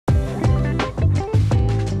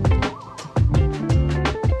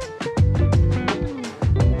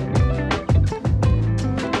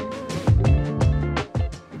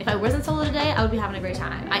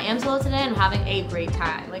solo today and I'm having a great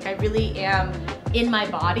time. Like I really am in my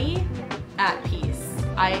body at peace.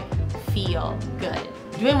 I feel good.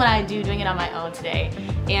 Doing what I do, doing it on my own today.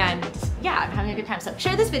 And yeah, I'm having a good time. So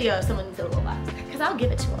share this video if someone needs a little laugh, because I'll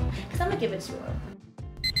give it to them. Because I'm gonna give it to them.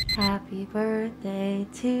 Happy birthday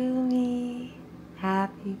to me.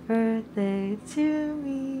 Happy birthday to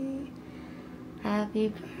me. Happy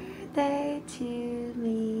birthday to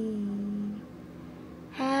me.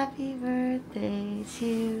 Happy birthday to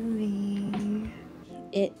me.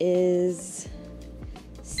 It is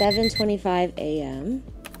 7:25 a.m.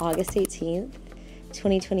 August 18th,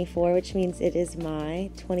 2024, which means it is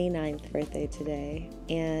my 29th birthday today.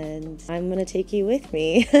 And I'm gonna take you with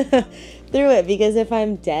me through it, because if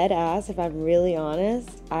I'm dead ass, if I'm really honest,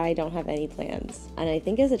 I don't have any plans. And I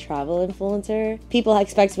think as a travel influencer, people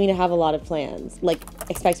expect me to have a lot of plans. Like,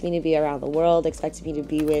 expect me to be around the world, expect me to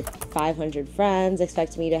be with 500 friends,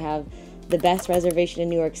 expect me to have the best reservation in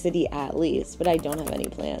New York City at least, but I don't have any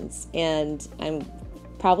plans. And I'm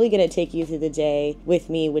probably gonna take you through the day with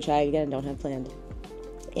me, which I, again, don't have planned,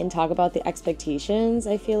 and talk about the expectations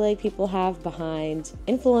I feel like people have behind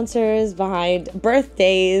influencers, behind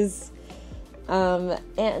birthdays.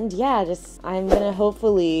 And yeah, just I'm gonna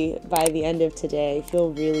hopefully by the end of today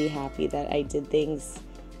feel really happy that I did things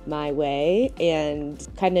my way and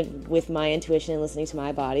kind of with my intuition and listening to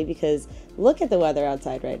my body, because look at the weather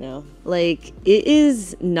outside right now. Like, it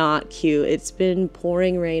is not cute. It's been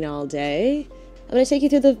pouring rain all day. I'm gonna take you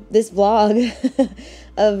through this vlog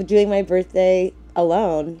of doing my birthday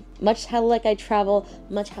alone. Much how like I travel,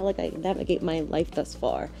 much how like I navigate my life thus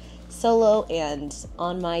far. Solo and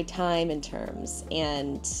on my time and terms.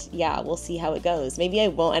 And yeah, we'll see how it goes. Maybe I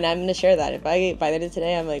won't, and I'm gonna share that. If by the end of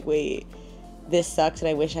today I'm like, wait, this sucks and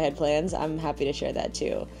I wish I had plans, I'm happy to share that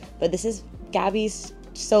too. But this is Gabby's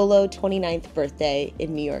solo 29th birthday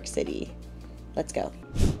in New York City. Let's go.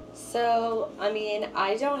 So, I mean,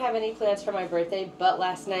 I don't have any plans for my birthday, but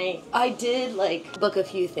last night I did like book a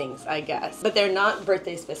few things, I guess, but they're not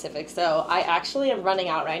birthday specific. So I actually am running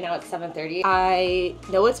out right now at 7:30. I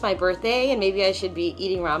know it's my birthday and maybe I should be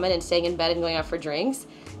eating ramen and staying in bed and going out for drinks,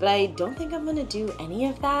 but I don't think I'm gonna do any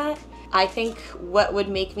of that. I think what would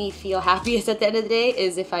make me feel happiest at the end of the day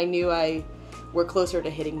is if I knew I were closer to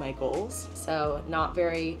hitting my goals. So not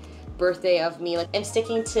very birthday of me. Like, I'm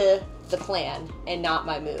sticking to the plan and not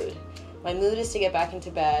my mood. My mood is to get back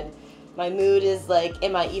into bed. My mood is like,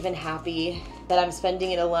 am I even happy that I'm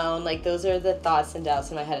spending it alone? Like, those are the thoughts and doubts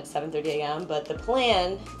in my head at 7:30 a.m. But the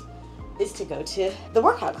plan is to go to the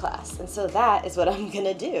workout class. And so that is what I'm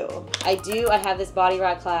gonna do. I have this body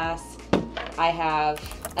rock class. I have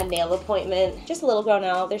a nail appointment, just a little girl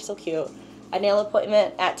now, they're so cute. A nail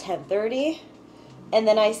appointment at 10:30. And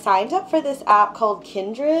then I signed up for this app called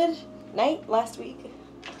Kindred last week,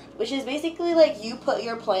 which is basically like you put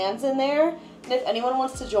your plans in there, and if anyone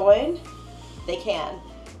wants to join, they can.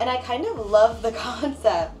 And I kind of love the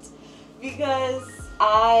concept because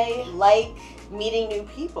I like meeting new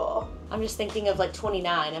people. I'm just thinking of like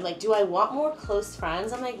 29. I'm like, do I want more close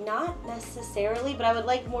friends? I'm like, not necessarily, but I would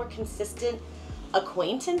like more consistent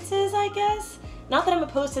acquaintances, I guess. Not that I'm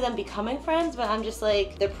opposed to them becoming friends, but I'm just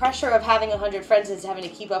like, the pressure of having 100 friends is having to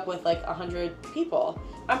keep up with like 100 people.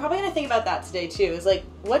 I'm probably gonna think about that today too, is like,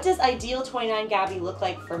 what does ideal 29 Gabby look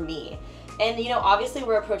like for me? And you know, obviously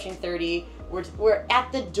we're approaching 30. We're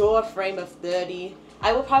at the door frame of 30.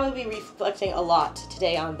 I will probably be reflecting a lot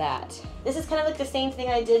today on that. This is kind of like the same thing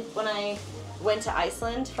I did when I went to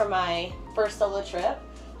Iceland for my first solo trip.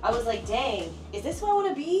 I was like, dang, is this what I want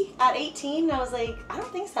to be at 18? And I was like, I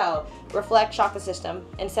don't think so. Reflect, shock the system.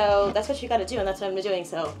 And so that's what you got to do, and that's what I'm doing.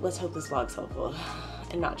 So let's hope this vlog's helpful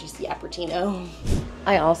and not just the appertino.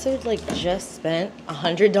 I also like just spent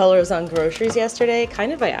 $100 on groceries yesterday,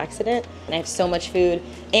 kind of by accident. And I have so much food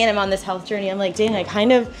and I'm on this health journey. I'm like, dang, I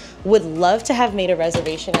kind of would love to have made a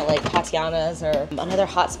reservation at like Tatiana's or another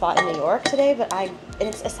hot spot in New York today, but and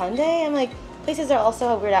it's a Sunday. I'm like, places are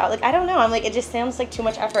also weird out. Like, I don't know. I'm like, it just sounds like too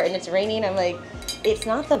much effort and it's raining. I'm like, it's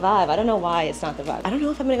not the vibe. I don't know why it's not the vibe. I don't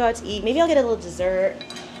know if I'm gonna go out to eat. Maybe I'll get a little dessert.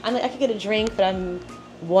 I'm like, I could get a drink, but I'm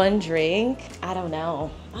one drink. I don't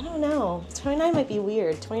know. 29 might be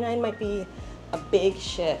weird. 29 might be a big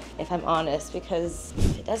shift, if I'm honest, because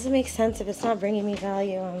it doesn't make sense if it's not bringing me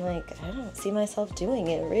value. I'm like, I don't see myself doing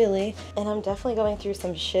it really. And I'm definitely going through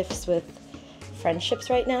some shifts with friendships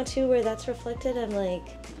right now too, where that's reflected. I'm like,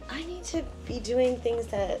 I need to be doing things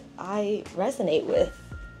that I resonate with,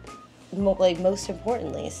 like most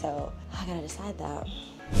importantly. So I gotta decide that.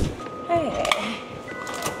 Hey.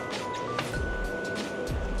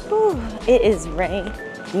 Ooh, it is rain.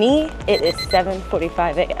 It is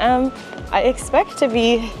 7:45 a.m. I expect to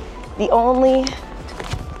be the only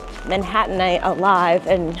Manhattanite alive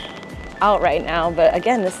and out right now, but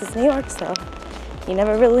again, this is New York, so you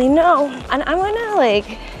never really know. And I wanna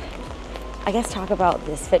like, I guess talk about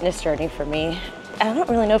this fitness journey for me. I don't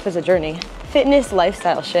really know if it's a journey. Fitness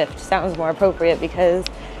lifestyle shift sounds more appropriate because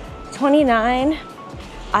 29,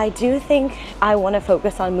 I do think I wanna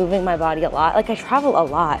focus on moving my body a lot. Like I travel a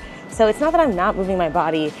lot. So it's not that I'm not moving my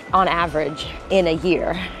body on average in a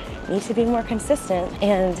year. I need to be more consistent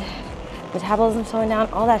and metabolism slowing down,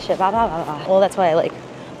 all that shit, blah, blah, blah, blah. Well, that's why I like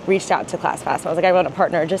reached out to ClassPass. And I was like, I want a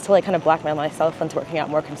partner just to like kind of blackmail myself into working out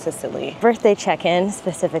more consistently. Birthday check-in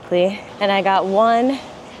specifically. And I got one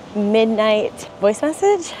midnight voice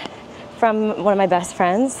message from one of my best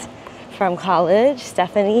friends from college,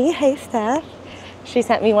 Stephanie. Hey, Steph. She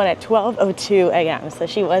sent me one at 12:02 a.m. So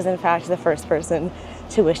she was in fact the first person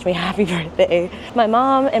to wish me happy birthday. My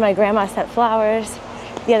mom and my grandma sent flowers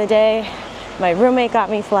the other day. My roommate got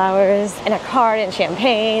me flowers and a card and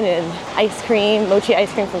champagne and ice cream, mochi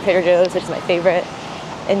ice cream from Trader Joe's, which is my favorite.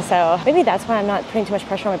 And so maybe that's why I'm not putting too much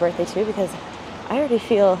pressure on my birthday too, because I already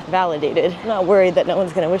feel validated. I'm not worried that no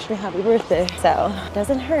one's gonna wish me happy birthday. So it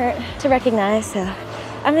doesn't hurt to recognize. So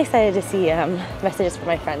I'm excited to see messages from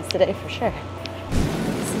my friends today for sure.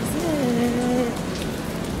 This is it.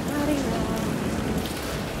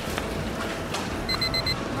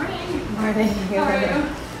 Morning. How are you?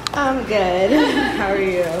 I'm good. How are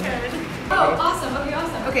you? Good. Oh, awesome. Okay,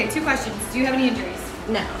 awesome. Okay, 2 questions. Do you have any injuries?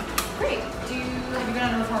 No. Great. Have you been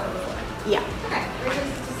on a reformer before? Yeah. Okay, great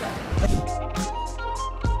places to start.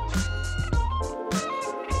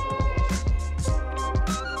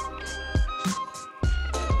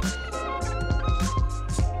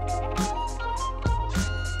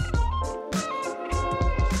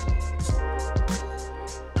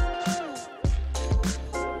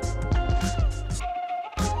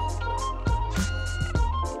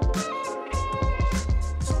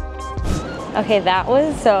 Okay, that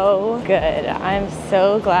was so good. I'm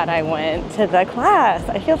so glad I went to the class.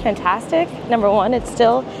 I feel fantastic. Number one, it's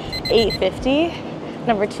still 8:50.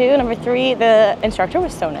 Number two, number three, the instructor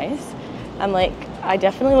was so nice. I'm like, I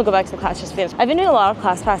definitely will go back to the class just because I've been doing a lot of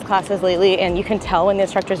ClassPass classes lately, and you can tell when the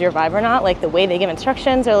instructor's your vibe or not, like the way they give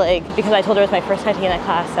instructions, or like, because I told her it was my first time taking that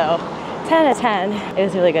class, so 10 out of 10. It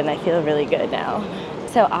was really good and I feel really good now.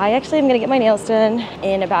 So I actually am gonna get my nails done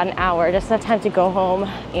in about an hour, just enough time to go home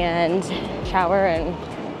and shower and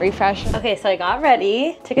refresh. Okay, so I got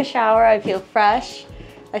ready, took a shower, I feel fresh,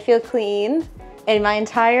 I feel clean, and my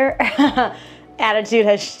entire attitude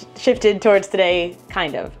has shifted towards today,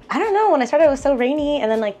 kind of. I don't know, when I started it was so rainy,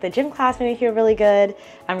 and then like the gym class made me feel really good.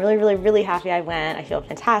 I'm really happy I went. I feel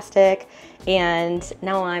fantastic. And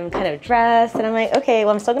now I'm kind of dressed and I'm like, okay,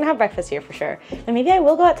 well, I'm still gonna have breakfast here for sure. And maybe I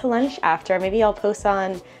will go out to lunch after. Maybe I'll post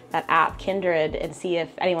on that app, Kindred, and see if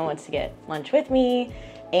anyone wants to get lunch with me.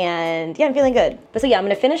 And yeah, I'm feeling good. But so yeah, I'm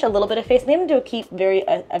gonna finish a little bit of face. I'm gonna do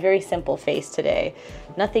a very simple face today.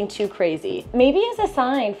 Nothing too crazy. Maybe it's a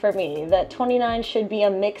sign for me that 29 should be a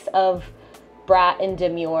mix of brat and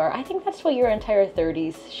demure. I think that's what your entire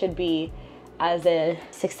 30s should be as a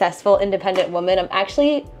successful, independent woman. I'm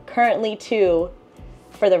actually currently too,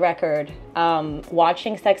 for the record,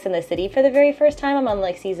 watching Sex and the City for the very first time. I'm on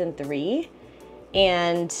like season 3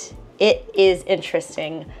 and it is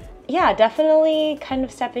interesting. Yeah, definitely kind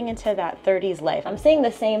of stepping into that 30s life. I'm seeing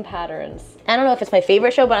the same patterns. I don't know if it's my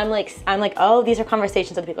favorite show, but I'm like, oh, these are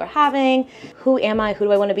conversations that people are having. Who am I? Who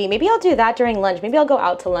do I want to be? Maybe I'll do that during lunch. Maybe I'll go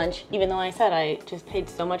out to lunch, even though I said I just paid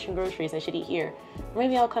so much in groceries, I should eat here. Or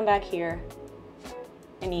maybe I'll come back here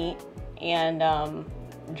and eat and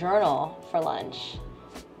journal for lunch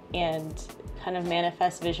and kind of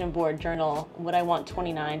manifest, vision board, journal what I want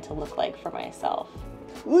 29 to look like for myself.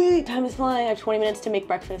 Woo, time is flying. I have 20 minutes to make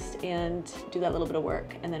breakfast and do that little bit of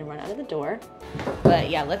work and then run out of the door.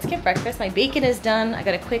 But yeah, let's get breakfast. My bacon is done. I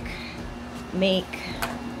gotta quick make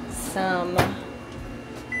some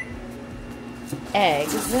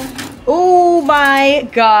eggs. Oh my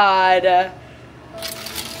God.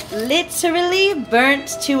 Literally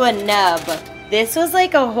burnt to a nub. This was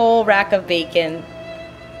like a whole rack of bacon.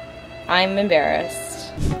 I'm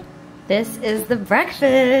embarrassed. This is the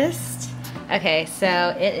breakfast. Okay,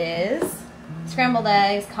 so it is scrambled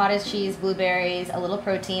eggs, cottage cheese, blueberries, a little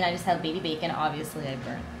protein. I just have baby bacon. Obviously, I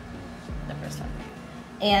burnt the first one.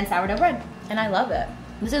 And sourdough bread, and I love it.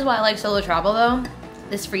 This is why I like solo travel though.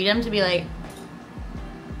 This freedom to be like,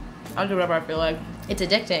 I'll do whatever I feel like. It's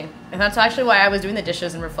addicting. And that's actually why I was doing the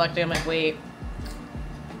dishes and reflecting. I'm like, wait,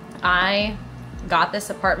 I got this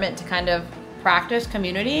apartment to kind of practice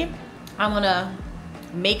community. I wanna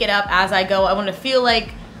make it up as I go. I wanna feel like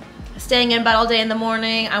staying in bed all day in the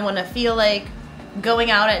morning. I wanna feel like going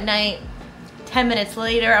out at night, 10 minutes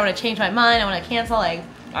later, I want to change my mind, I want to cancel. Like,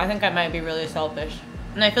 I think I might be really selfish.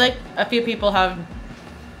 And I feel like a few people have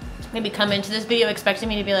maybe come into this video expecting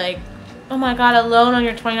me to be like, oh my god, alone on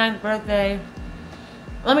your 29th birthday.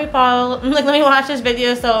 Let me watch this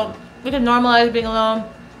video so we can normalize being alone.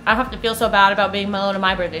 I don't have to feel so bad about being alone on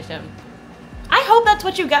my birthday soon. I hope that's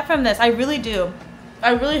what you get from this. I really do.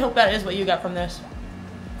 I really hope that is what you get from this.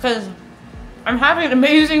 Because I'm having an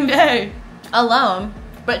amazing day alone.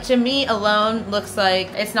 But to me, alone looks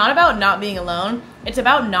like, it's not about not being alone. It's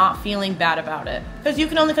about not feeling bad about it. Because you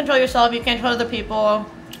can only control yourself. You can't control other people.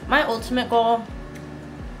 My ultimate goal,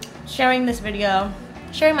 sharing this video,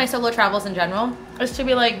 sharing my solo travels in general, is to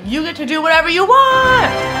be like, you get to do whatever you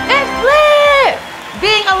want. It's lit.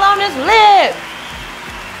 Being alone is lit.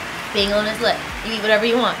 Being alone is lit. You eat whatever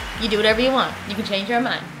you want. You do whatever you want. You can change your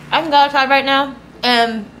mind. I can go outside right now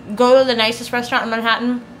and go to the nicest restaurant in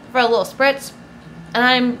Manhattan for a little spritz. And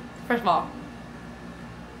I'm, first of all,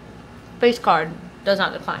 face card does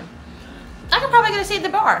not decline. I could probably get a seat at the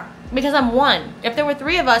bar because I'm one. If there were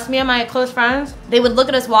 3 of us, me and my close friends, they would look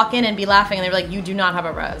at us walk in and be laughing and they'd be like, you do not have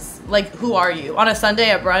a res. Like, who are you? On a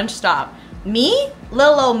Sunday at brunch? Stop. Me?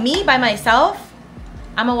 Little old me by myself?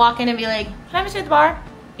 I'm gonna walk in and be like, can I have a seat at the bar?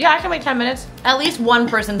 Yeah, I can wait 10 minutes. At least one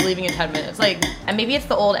person's leaving in 10 minutes. Like, and maybe it's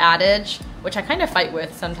the old adage, which I kind of fight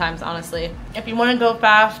with sometimes, honestly. If you want to go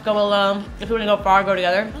fast, go alone. If you want to go far, go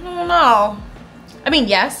together. I don't know. I mean,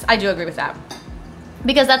 yes, I do agree with that.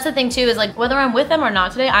 Because that's the thing too, is like, whether I'm with them or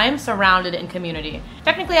not today, I am surrounded in community.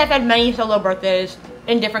 Technically, I've had many solo birthdays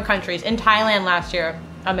in different countries. In Thailand last year,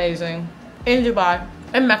 amazing. In Dubai,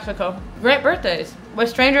 in Mexico, great birthdays. With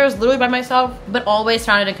strangers, literally by myself, but always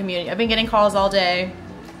surrounded in community. I've been getting calls all day.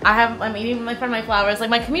 I'm eating my friend my flowers. Like,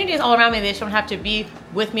 my community is all around me. They just don't have to be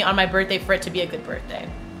with me on my birthday for it to be a good birthday.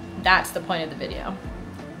 That's the point of the video.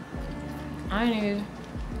 I need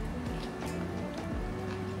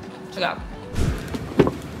to go.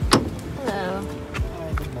 Hello.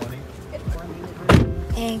 Hi, good morning.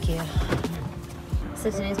 Thank you. So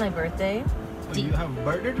today's my birthday. Oh, you have a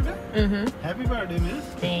birthday today? Mm-hmm. Happy birthday, miss.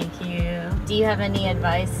 Thank you. Do you have any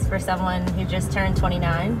advice for someone who just turned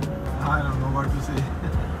 29? I don't know what to say.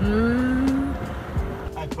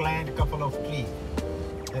 I planted a couple of trees.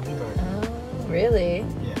 Happy birthday. Oh, really?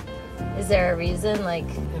 Yeah. Is there a reason, like?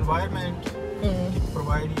 Environment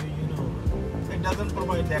provide you, you know, it doesn't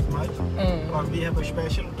provide that much. But we have a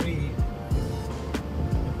special tree.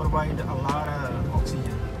 It provide a lot of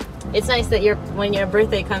oxygen. It's nice that when your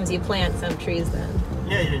birthday comes, you plant some trees then.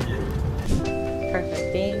 Yeah.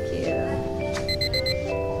 Perfect, thank you.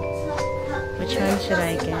 Which one should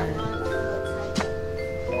I get?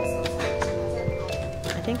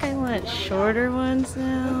 I think I want shorter ones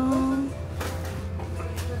now.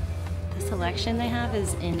 The selection they have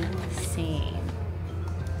is insane.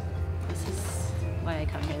 This is why I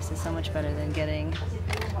come here. This is so much better than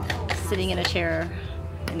sitting in a chair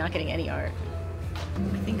and not getting any art.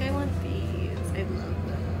 I think I want these. I love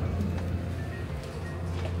them.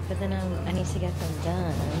 But then I need to get them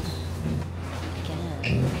done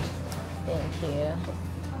again. Thank you.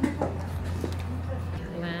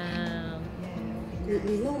 Wow.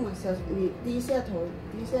 你弄嘛，小你低下头，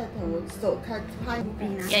手看拍。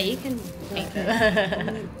Yeah, you can make it.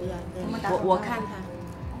 我看看，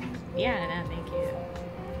 Yeah, no, thank you.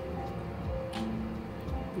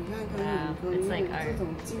 你看看 Wow, it's like art. 这种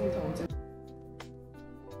镜头真。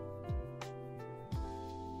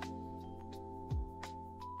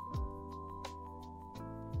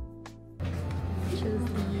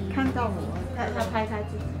看到我，他拍他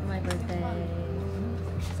自己。My birthday.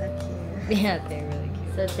 So cute. Yeah, they're really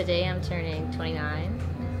cute. So today I'm turning 29.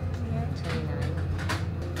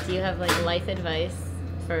 29. Do you have like life advice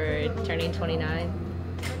for turning 29?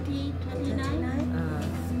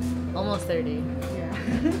 29? Almost 30. Yeah.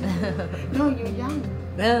 No, you're young.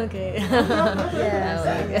 Okay. Yes.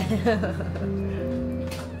 Okay.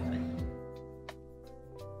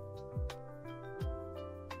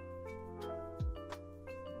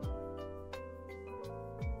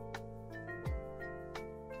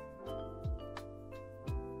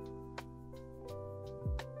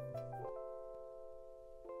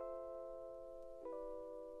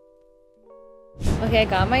 Okay, I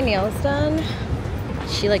got my nails done.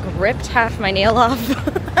 She like ripped half my nail off,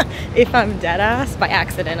 if I'm dead ass, by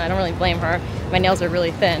accident. I don't really blame her. My nails are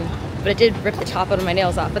really thin, but it did rip the top out of my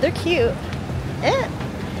nails off, but they're cute.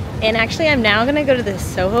 And actually I'm now gonna go to the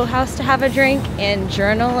Soho House to have a drink and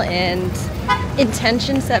journal and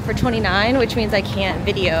intention set for 29, which means I can't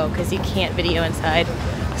video because you can't video inside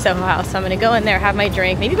Soho House. So I'm gonna go in there, have my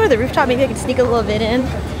drink, maybe go to the rooftop, maybe I can sneak a little bit in,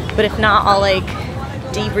 but if not, I'll like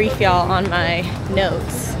debrief y'all on my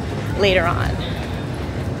notes later on.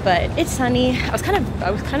 But it's sunny. I was kind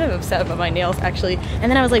of upset about my nails actually. And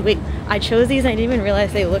then I was like, wait, I chose these and I didn't even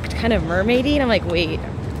realize they looked kind of mermaidy. And I'm like, wait,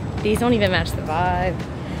 these don't even match the vibe.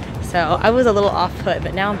 So I was a little off put,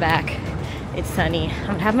 but now I'm back. It's sunny. I'm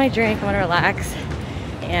gonna have my drink, I'm gonna relax.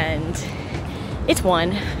 And it's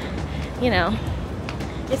 1, you know,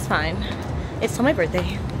 it's fine. It's still my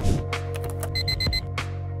birthday.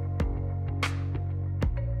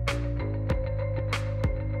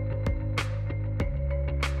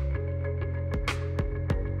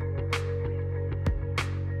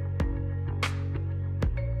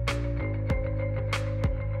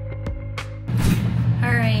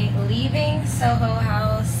 Alright, leaving Soho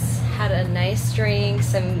House, had a nice drink,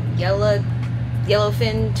 some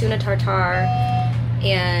yellowfin tuna tartare,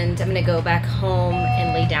 and I'm gonna go back home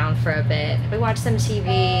and lay down for a bit. We watch some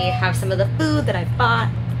TV, have some of the food that I bought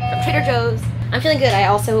from Trader Joe's. I'm feeling good. I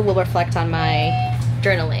also will reflect on my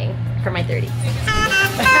journaling for my 30s.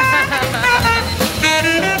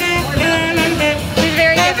 She's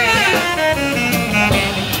very giving.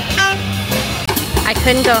 I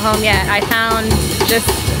couldn't go home yet. I found just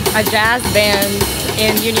a jazz band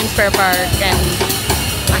in Union Square Park and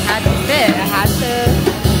I had to sit. I had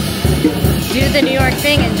to do the New York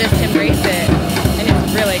thing and just embrace it. And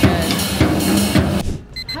it's really good.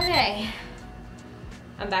 Okay.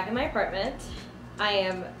 I'm back in my apartment. I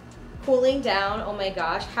am cooling down. Oh my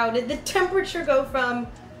gosh. How did the temperature go from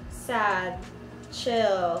sad,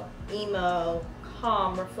 chill, emo,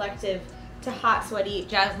 calm, reflective, to hot, sweaty,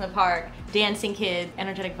 jazz in the park, dancing kid,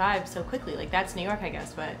 energetic vibes so quickly? Like, that's New York, I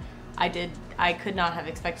guess, but I could not have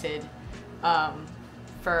expected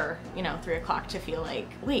for, you know, 3 o'clock to feel like,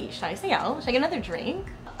 wait, should I stay out? Should I get another drink?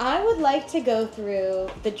 I would like to go through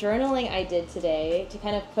the journaling I did today to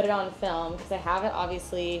kind of put it on film, because I have it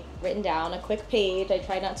obviously written down, a quick page. I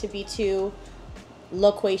try not to be too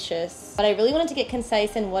loquacious, but I really wanted to get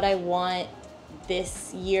concise in what I want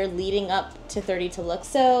this year leading up to 30 to look.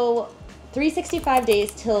 So 365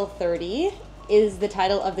 days till 30 is the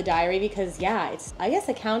title of the diary, because yeah, it's, I guess,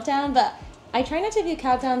 a countdown, but I try not to view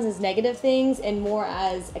countdowns as negative things and more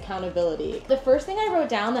as accountability. The first thing I wrote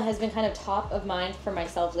down that has been kind of top of mind for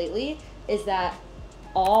myself lately is that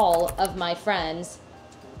all of my friends,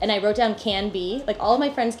 and I wrote down can be, like all of my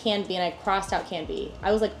friends can be, and I crossed out can be.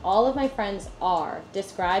 I was like, all of my friends are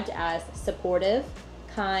described as supportive,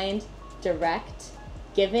 kind, direct,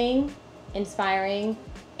 giving, inspiring,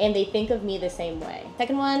 and they think of me the same way.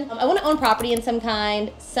 Second one, I want to own property in some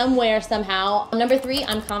kind, somewhere, somehow. Number 3,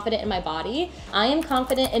 I'm confident in my body. I am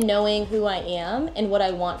confident in knowing who I am and what I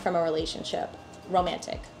want from a relationship.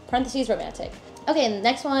 Romantic. Parentheses, romantic. Okay, and the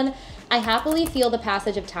next one, I happily feel the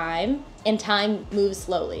passage of time, and time moves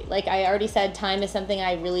slowly. Like I already said, time is something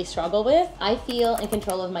I really struggle with. I feel in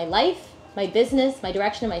control of my life, my business, my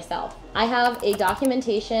direction, and myself. I have a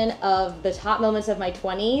documentation of the top moments of my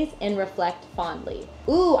 20s and reflect fondly.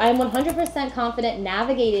 Ooh, I'm 100% confident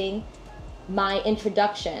navigating my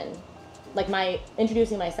introduction, like my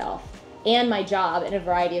introducing myself, and my job in a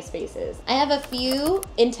variety of spaces. I have a few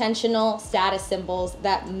intentional status symbols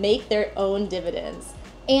that make their own dividends.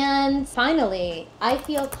 And finally, I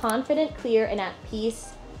feel confident, clear, and at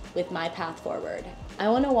peace with my path forward. I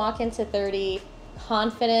want to walk into 30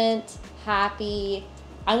 confident, happy.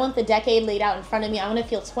 I want the decade laid out in front of me. I want to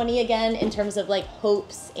feel 20 again in terms of like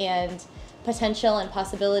hopes and potential and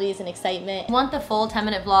possibilities and excitement. If you want the full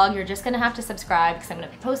 10-minute vlog, you're just gonna have to subscribe because I'm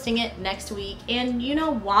gonna be posting it next week. And you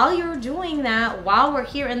know, while you're doing that, while we're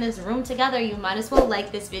here in this room together, you might as well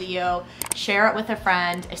like this video, share it with a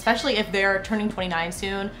friend, especially if they're turning 29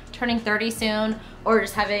 soon, turning 30 soon, or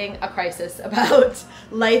just having a crisis about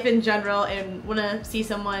life in general and wanna see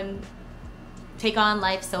someone take on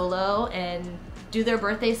life solo and do their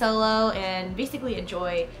birthday solo and basically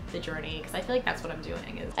enjoy the journey, because I feel like that's what I'm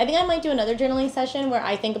doing. I think I might do another journaling session where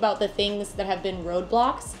I think about the things that have been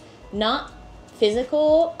roadblocks, not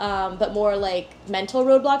physical, but more like mental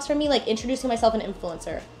roadblocks for me, like introducing myself an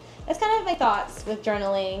influencer. That's kind of my thoughts with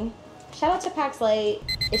journaling. Shout out to Pax Light.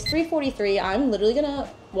 It's 3:43. I'm literally gonna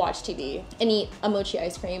watch TV and eat a mochi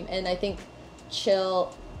ice cream and I think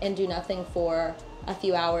chill and do nothing for a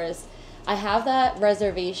few hours. I have that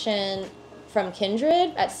reservation from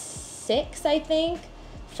Kindred at 6, I think,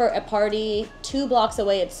 for a party 2 blocks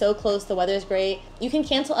away. It's so close, the weather's great. You can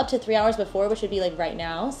cancel up to 3 hours before, which would be like right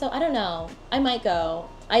now. So I don't know, I might go.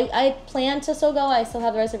 I plan to still go, I still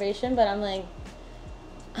have the reservation, but I'm like,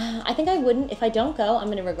 I think I wouldn't. If I don't go, I'm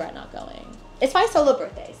gonna regret not going. It's my solo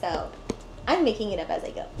birthday, so I'm making it up as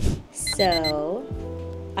I go. So,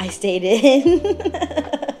 I stayed in.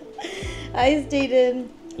 I stayed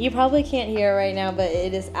in. You probably can't hear right now, but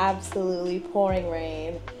it is absolutely pouring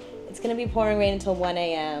rain. gonna be pouring rain until 1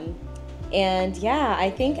 a.m. And yeah, I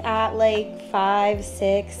think at like 5,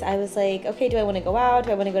 6, I was like, okay, do I want to go out?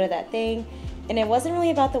 Do I want to go to that thing? And it wasn't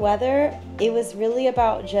really about the weather. It was really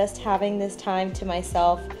about just having this time to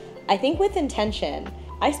myself, I think with intention.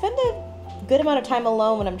 I spend a good amount of time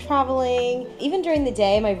alone when I'm traveling. Even during the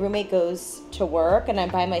day, my roommate goes to work and I'm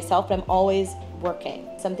by myself, but I'm always working.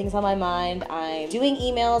 Something's on my mind. I'm doing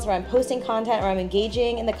emails, or I'm posting content, or I'm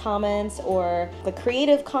engaging in the comments, or the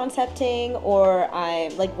creative concepting, or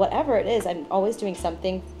I'm like, whatever it is, I'm always doing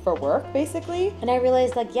something for work basically. And I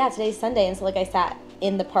realized like, yeah, today's Sunday. And so like I sat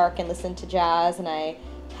in the park and listened to jazz, and I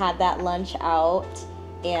had that lunch out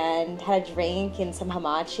and had a drink and some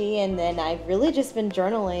hamachi. And then I've really just been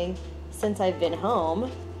journaling since I've been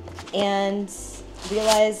home, and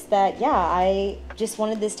realized that, yeah, I just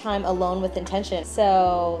wanted this time alone with intention.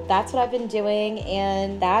 So that's what I've been doing,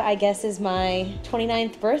 and that, I guess, is my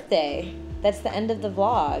 29th birthday. That's the end of the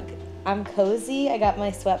vlog. I'm cozy, I got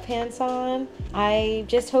my sweatpants on. I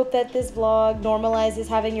just hope that this vlog normalizes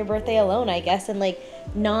having your birthday alone, I guess, and like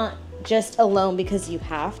not just alone because you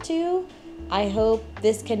have to. I hope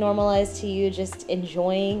this can normalize to you just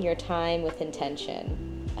enjoying your time with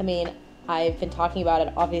intention. I mean, I've been talking about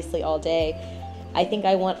it obviously all day. I think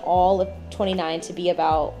I want all of 29 to be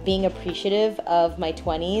about being appreciative of my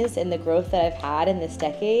 20s and the growth that I've had in this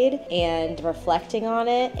decade, and reflecting on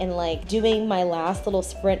it, and like doing my last little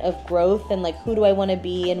sprint of growth, and like who do I want to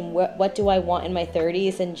be, and what do I want in my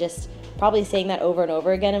 30s, and just probably saying that over and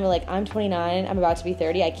over again. And be like, I'm 29, I'm about to be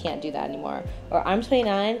 30, I can't do that anymore. Or I'm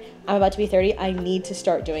 29, I'm about to be 30, I need to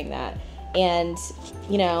start doing that. And,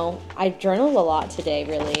 you know, I've journaled a lot today,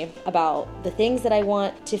 really, about the things that I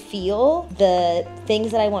want to feel, the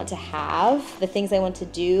things that I want to have, the things I want to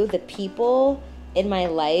do, the people in my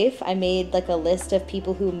life. I made like a list of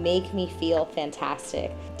people who make me feel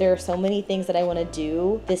fantastic. There are so many things that I want to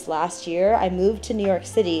do this last year. I moved to New York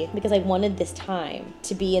City because I wanted this time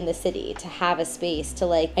to be in the city, to have a space, to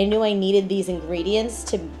like, I knew I needed these ingredients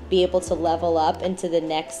to be able to level up into the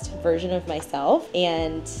next version of myself.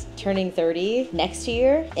 And turning 30 next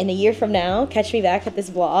year, in a year from now, catch me back at this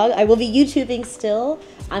vlog. I will be YouTubing still.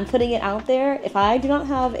 I'm putting it out there. If I do not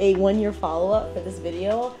have a 1-year follow-up for this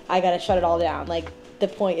video, I gotta shut it all down. Like, the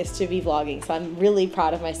point is to be vlogging. So I'm really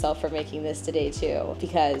proud of myself for making this today too,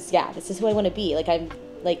 because yeah, this is who I want to be.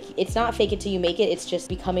 Like, it's not fake it till you make it, it's just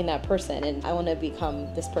becoming that person, and I want to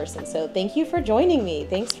become this person. So thank you for joining me.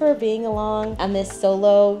 Thanks for being along on this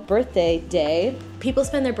solo birthday day. People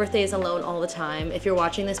spend their birthdays alone all the time. If you're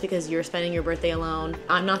watching this because you're spending your birthday alone,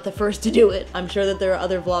 I'm not the first to do it. I'm sure that there are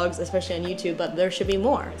other vlogs, especially on YouTube, but there should be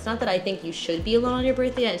more. It's not that I think you should be alone on your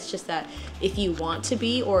birthday, it's just that if you want to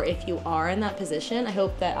be, or if you are in that position, I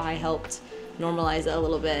hope that I helped normalize it a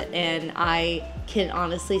little bit. And I can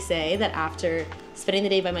honestly say that after spending the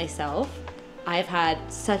day by myself, I've had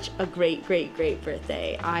such a great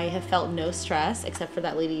birthday. I have felt no stress except for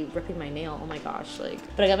that lady ripping my nail. Oh my gosh, like,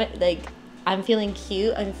 but I got my, like, I'm feeling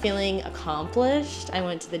cute, I'm feeling accomplished. I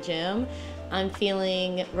went to the gym. I'm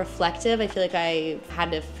feeling reflective. I feel like I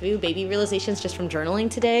had a few baby realizations just from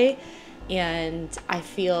journaling today. And I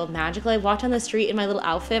feel magical. I walked on the street in my little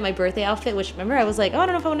outfit, my birthday outfit, which, remember, I was like, oh, I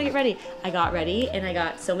don't know if I want to get ready. I got ready, and I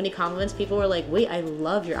got so many compliments. People were like, wait, I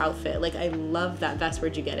love your outfit. Like, I love that vest.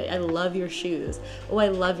 Where'd you get it? I love your shoes. Oh, I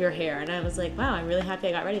love your hair. And I was like, wow, I'm really happy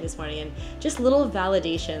I got ready this morning. And just little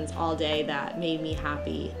validations all day that made me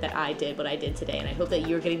happy that I did what I did today. And I hope that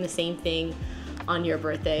you're getting the same thing on your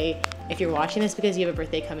birthday. If you're watching this because you have a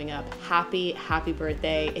birthday coming up, happy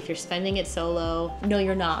birthday. If you're spending it solo, no,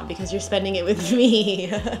 you're not, because you're spending it with me.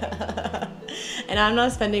 And I'm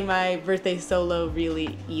not spending my birthday solo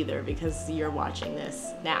really either, because you're watching this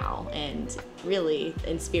now, and really,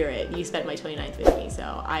 in spirit, you spent my 29th with me,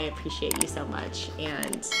 so I appreciate you so much,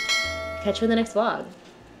 and catch you in the next vlog.